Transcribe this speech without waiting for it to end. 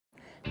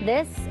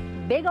This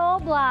big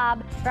old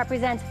blob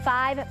represents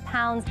 5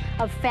 pounds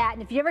of fat.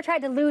 And if you ever tried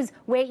to lose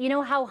weight, you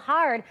know how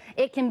hard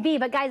it can be.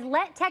 But guys,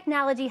 let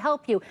technology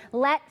help you.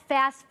 Let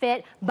Fast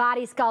Fit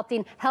Body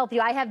Sculpting help you.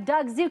 I have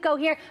Doug Zuko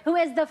here, who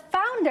is the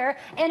founder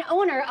and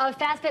owner of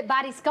Fast Fit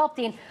Body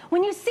Sculpting.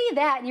 When you see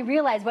that and you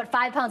realize what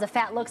 5 pounds of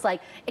fat looks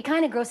like, it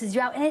kind of grosses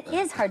you out. And it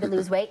is hard to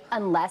lose weight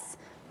unless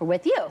we're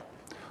with you.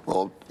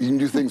 Well, you can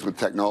do things with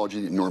technology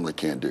you normally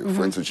can't do.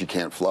 For instance, you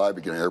can't fly,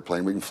 but get an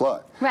airplane, we can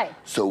fly. Right.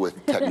 So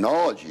with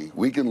technology,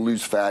 we can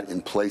lose fat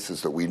in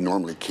places that we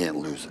normally can't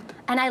lose it.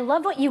 And I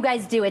love what you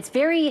guys do. It's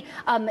very,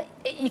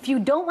 if you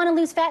don't want to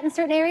lose fat in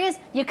certain areas,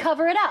 you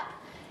cover it up.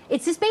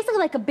 It's just basically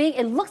like a big,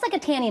 it looks like a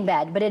tanning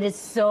bed, but it is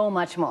so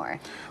much more.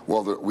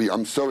 Well,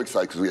 I'm so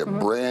excited because we have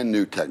brand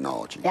new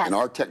technology. Yes. And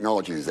our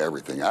technology is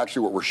everything.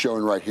 Actually, what we're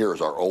showing right here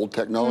is our old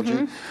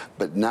technology.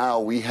 But now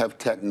we have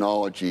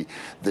technology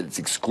that is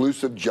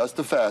exclusive just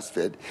to Fast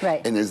Fit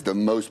and is the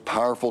most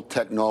powerful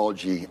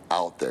technology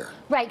out there.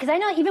 Right, because I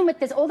know even with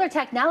this older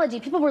technology,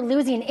 people were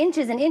losing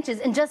inches and inches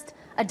in just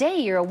a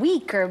day or a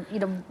week or, you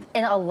know,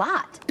 in a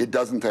lot. It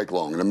doesn't take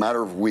long. In a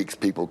matter of weeks,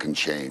 people can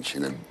change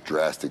in a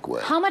drastic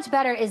way. How much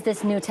better is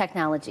this new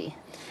technology?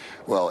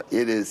 Well,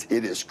 it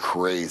is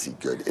crazy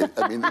good.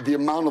 I mean, the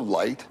amount of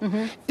light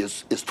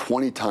is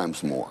 20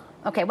 times more.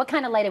 Okay, what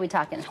kind of light are we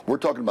talking? We're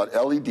talking about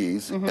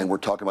LEDs and we're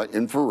talking about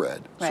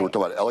infrared. So we're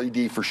talking about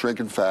LED for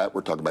shrinking fat,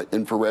 we're talking about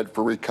infrared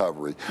for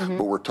recovery,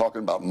 but we're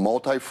talking about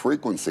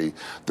multi-frequency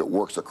that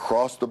works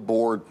across the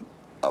board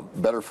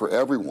better for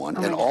everyone,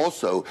 and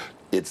also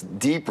it's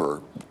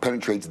deeper,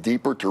 penetrates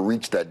deeper to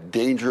reach that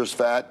dangerous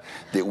fat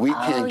that we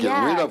can't get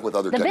rid of with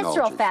other technologies.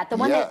 The visceral fat, the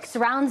one that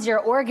surrounds your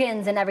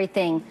organs and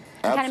everything.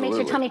 It kind of makes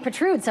your tummy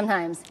protrude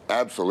sometimes.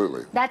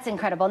 Absolutely. That's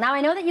incredible. Now,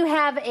 I know that you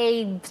have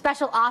a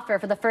special offer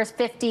for the first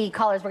 50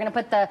 callers. We're going to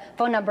put the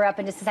phone number up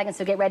in just a second,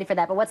 so get ready for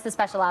that. But what's the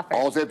special offer?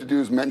 All they have to do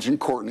is mention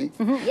Courtney,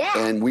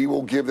 and we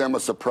will give them a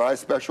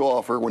surprise special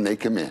offer when they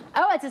come in.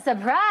 Oh, it's a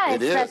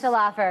surprise special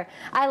offer.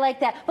 I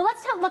like that. But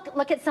let's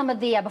look at some of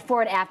the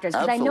before and afters,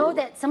 because I know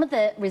that some of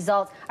the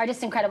results are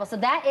just incredible. So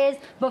that is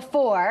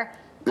before,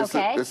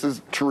 This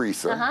is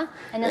Teresa.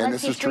 And then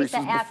let's see Teresa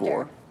after.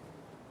 Before.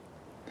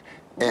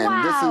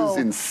 And this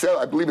is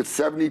I believe it's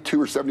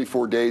 72 or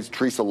 74 days,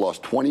 Teresa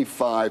lost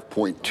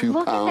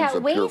 25.2 pounds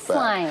of pure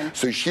fat.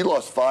 So she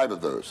lost 5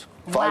 of those.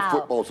 5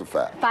 footballs of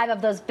fat. 5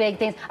 of those big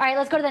things. All right,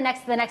 let's go to the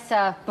next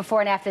before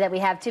and after that we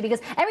have too,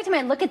 because every time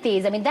I look at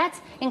these, I mean, that's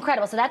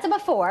incredible. So that's a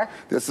before.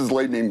 This is a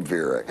lady named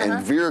Vera,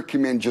 and Vera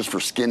came in just for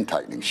skin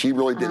tightening. She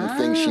really didn't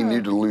think she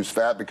needed to lose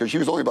fat because she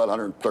was only about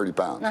 130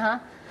 pounds.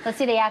 Let's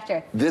see the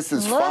after. This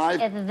is look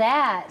at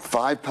that.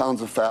 5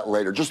 pounds of fat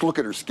later. Just look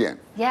at her skin.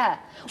 Yeah.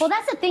 Well,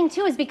 that's the thing,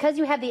 too, is because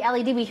you have the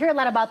LED, we hear a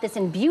lot about this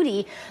in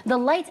beauty, the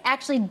lights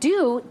actually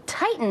do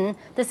tighten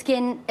the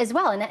skin as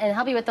well and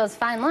help you with those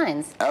fine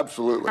lines.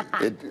 Absolutely.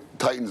 It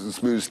tightens and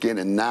smooths skin,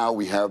 and now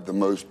we have the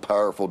most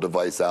powerful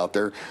device out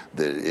there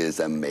that is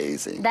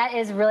amazing. That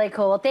is really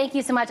cool. Well, thank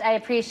you so much. I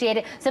appreciate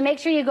it. So make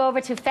sure you go over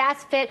to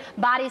Fast Fit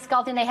Body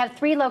Sculpting. They have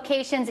 3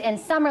 locations in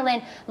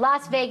Summerlin,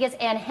 Las Vegas,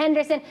 and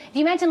Henderson. If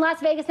you mention Las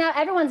Vegas now,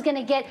 everyone's going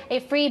to get a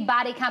free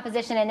body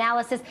composition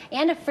analysis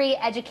and a free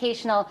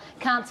educational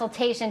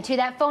consultation. To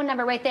that phone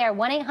number right there,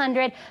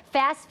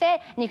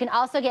 1-800-FAST-FIT, and you can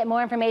also get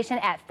more information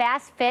at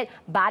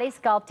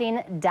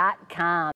fastfitbodysculpting.com.